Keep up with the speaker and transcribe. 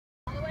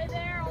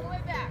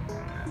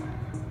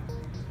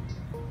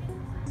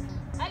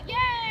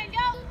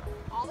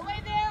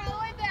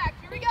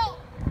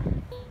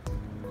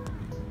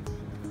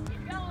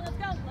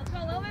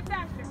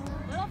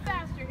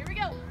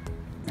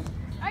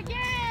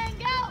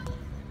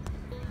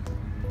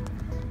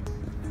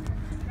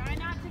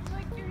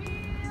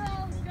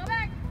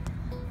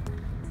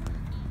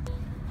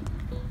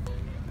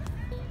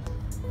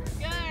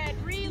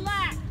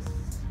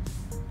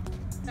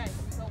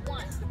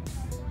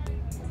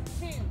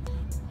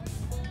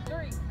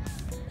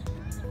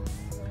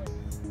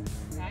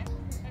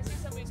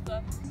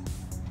glove?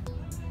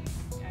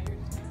 Yeah, you're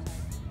just going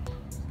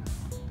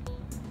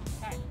tight.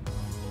 Okay,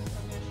 so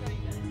I'm going to show you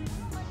this.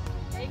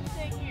 Big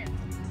thing here.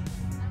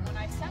 When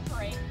I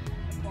separate,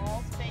 the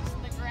ball's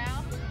facing the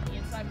ground, the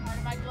inside part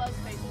of my glove's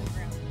facing the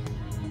ground.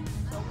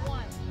 So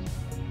 1,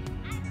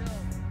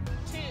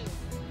 2,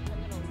 I'm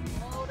going to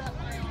load up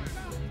my arm.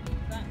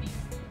 That means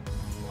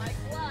my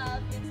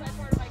glove, the inside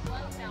part of my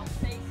glove is now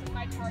facing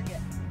my target.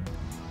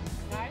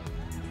 Okay?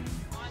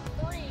 On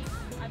 3,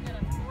 I'm going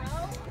to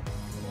throw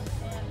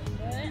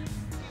and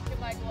puke in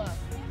my glove.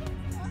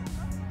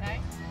 Okay?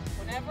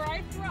 Whenever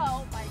I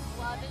throw, my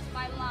glove is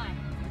my line.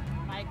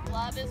 My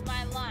glove is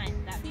my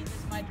line. That means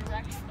it's my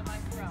direction to my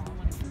throw. I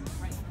want to keep it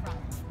right in front.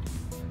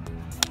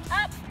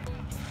 Up,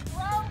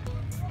 throw,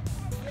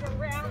 get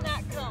around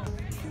that cone.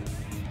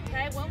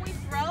 Okay, when we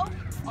throw,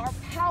 our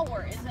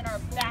power is in our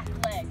back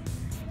leg.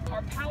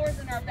 Our power is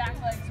in our back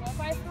leg. So if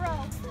I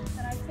throw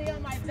and I stay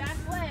on my back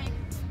leg,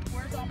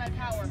 where's all my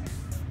power?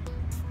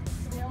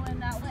 Still in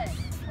that leg,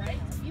 right?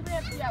 Even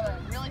if you have a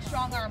really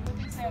strong arm, who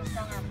thinks they have a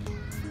strong arm?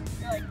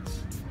 You're like,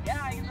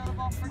 yeah, I can throw the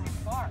ball freaking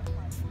far.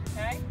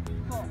 Okay,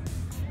 cool.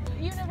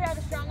 Even if you have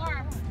a strong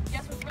arm,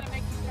 guess what's going to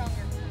make you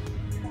stronger?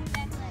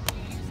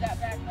 You use that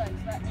back leg. So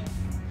that means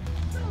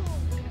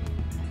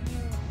you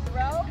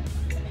throw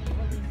and then you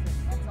release it.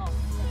 That's all.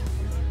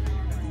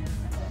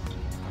 That's it.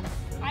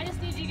 I just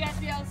need you guys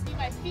to be able to see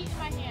my feet and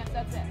my hands.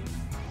 That's it.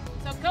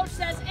 So coach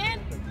says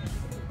in,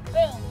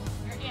 boom,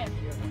 you're in.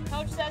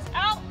 Coach says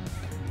out,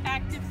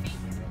 active feet.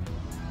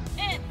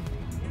 In,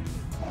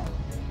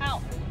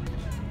 out,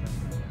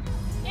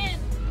 in,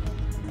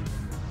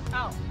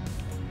 out.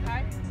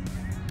 Okay?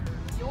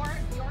 Your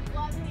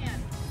glove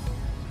hand.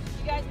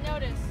 You guys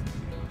notice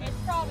it's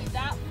probably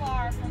that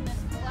far from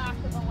this black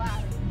of a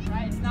ladder,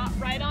 right? It's not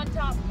right on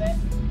top of it.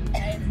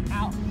 Okay? It's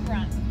out in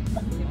front.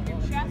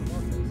 Your chest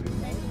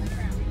facing the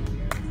ground.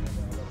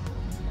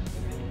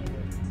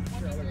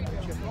 1, 2, 3,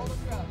 drill. Roll the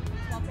throw.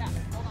 Small tap.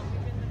 Hold on.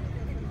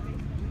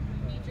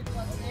 Need your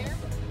gloves there.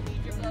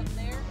 Need your gloves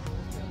there.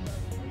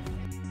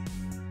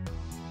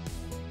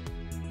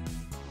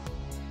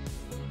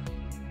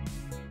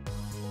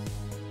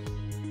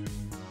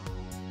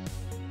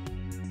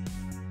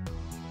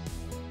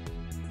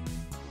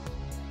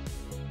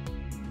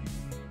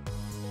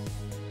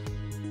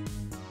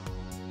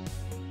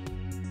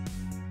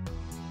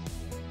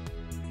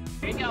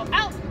 Here you go.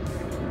 Out.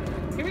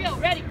 Here we go.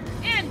 Ready.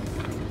 In.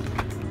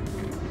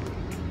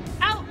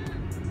 Out.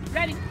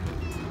 Ready.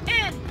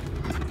 In.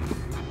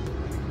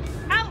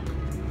 Out.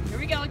 Here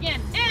we go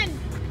again. In.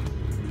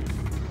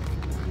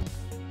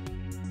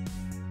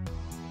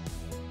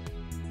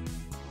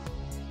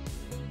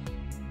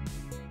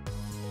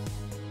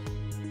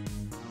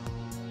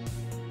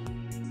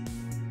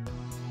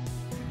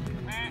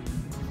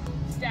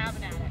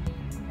 Stabbing at it.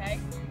 Okay?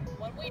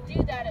 When we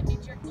do that, it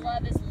means your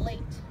glove is late.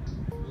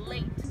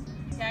 Late.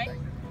 Okay,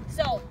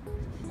 so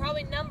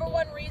probably number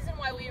 1 reason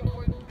why we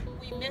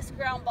miss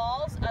ground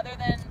balls, other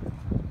than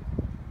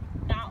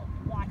not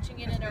watching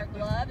it in our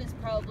glove, is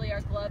probably our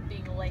glove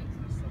being late.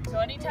 So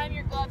anytime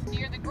your glove's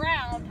near the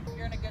ground,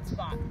 you're in a good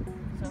spot.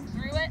 So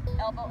through it,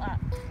 elbow up.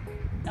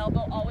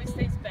 Elbow always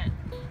stays bent.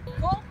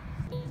 Cool?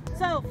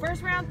 So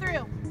first round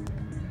through.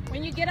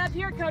 When you get up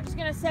here, coach is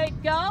going to say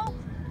go.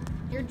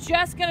 You're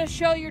just going to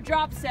show your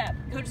drop step.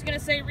 Coach is going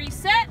to say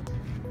reset.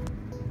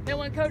 Then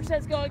when coach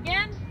says go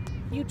again,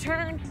 you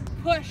turn,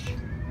 push,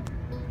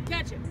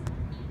 catch it.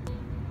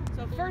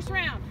 So first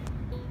round,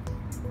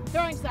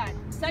 throwing side.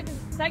 Second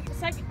round,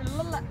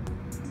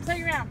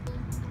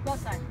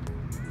 left side.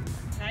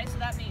 Okay, so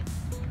that means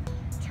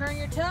turn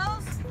your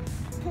toes,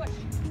 push.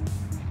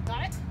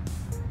 Got it?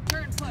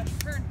 Turn,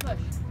 push.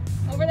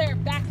 Over there,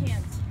 back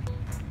hands.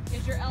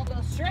 Is your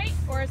elbow straight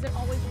or is it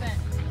always bent?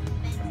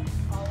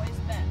 Always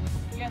bent.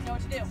 You guys know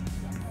what to do.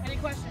 Any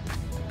questions?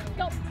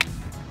 Go.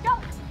 Go.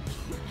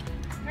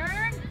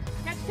 Turn,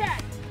 catch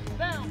tag.